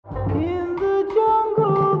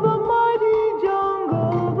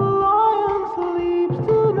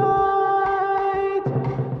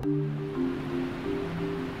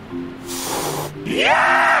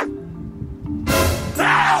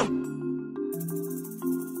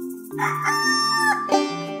Hey,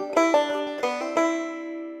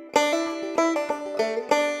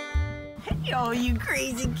 all you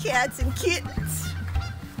crazy cats and kittens.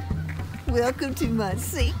 Welcome to my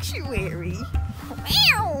sanctuary.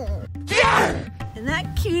 Meow. Yeah! And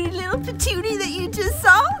that cutie little patootie that you just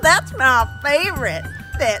saw, that's my favorite.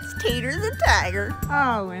 That's Tater the tiger.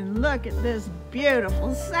 Oh, and look at this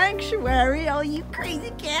beautiful sanctuary, all you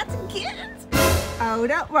crazy cats and kittens. Oh,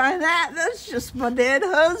 don't mind that. That's just my dead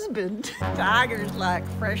husband. Tigers like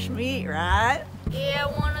fresh meat, right? Yeah,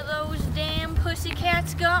 one of those damn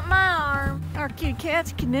pussycats got my arm. Our cute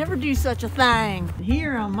cats can never do such a thing.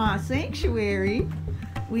 Here on my sanctuary,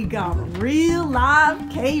 we got a real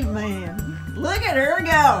live caveman. Look at her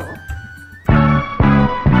go.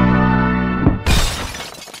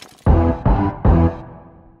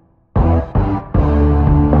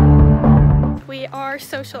 We are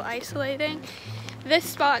social isolating. This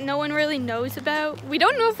spot no one really knows about. We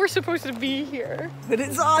don't know if we're supposed to be here. But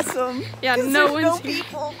it's awesome. Yeah, no one's no here.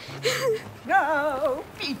 people. No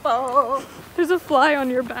people. There's a fly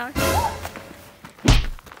on your back.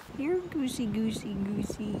 Here, goosey, goosey,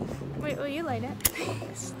 goosey. Wait, will you light it?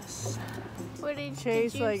 What did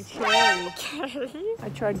Tastes you like cherry. I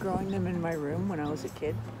tried growing them in my room when I was a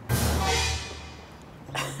kid.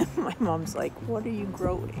 My mom's like, what are you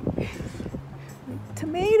growing?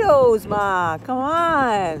 Tomatoes, Ma, come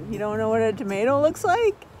on. You don't know what a tomato looks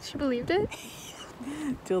like? She believed it?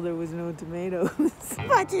 Till there was no tomatoes.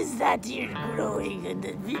 What is that you're growing in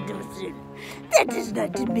the windows? That is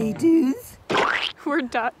not tomatoes. We're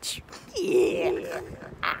Dutch. Yeah.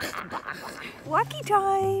 Walkie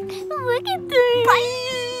time. Look at this.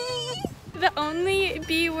 Bye. The only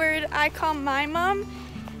B word I call my mom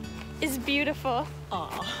is beautiful.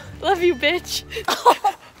 Aw. Love you, bitch.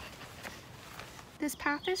 This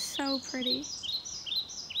path is so pretty.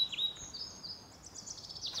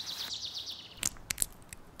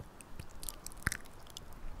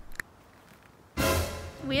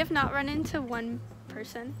 We have not run into one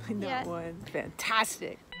person Not yet. one.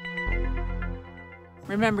 Fantastic.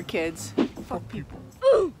 Remember, kids, fuck people.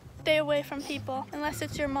 Stay away from people, unless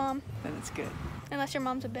it's your mom. Then it's good. Unless your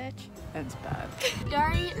mom's a bitch. Then it's bad.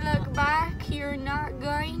 Don't look back, you're not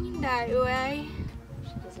going that way.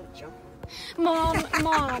 She doesn't jump. Mom.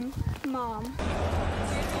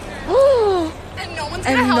 And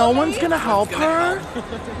no one's gonna help her?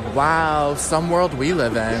 Wow, some world we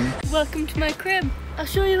live in. Welcome to my crib. I'll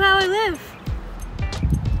show you how I live.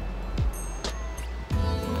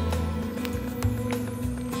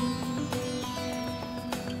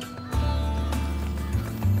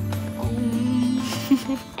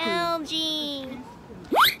 Algae.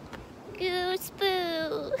 Goose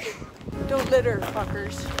boo. Don't litter,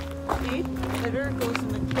 fuckers. See? Litter goes in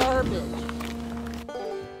the garbage.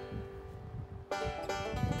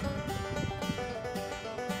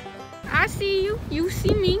 I see you. You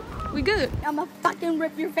see me. We good. I'ma fucking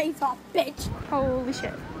rip your face off, bitch. Holy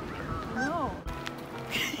shit. No.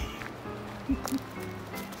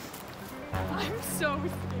 I'm so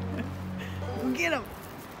scared. Get him.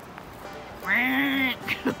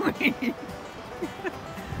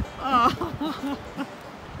 Oh.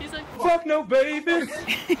 He's like, Fuck no, baby.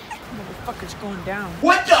 Motherfucker's going down.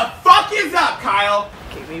 What the fuck is up, Kyle?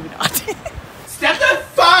 Okay, maybe not. Step the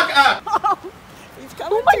fuck up. Oh, he's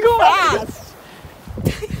coming too fast.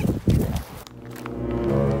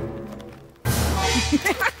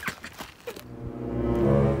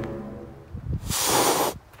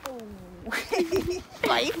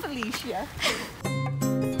 Bye, Felicia.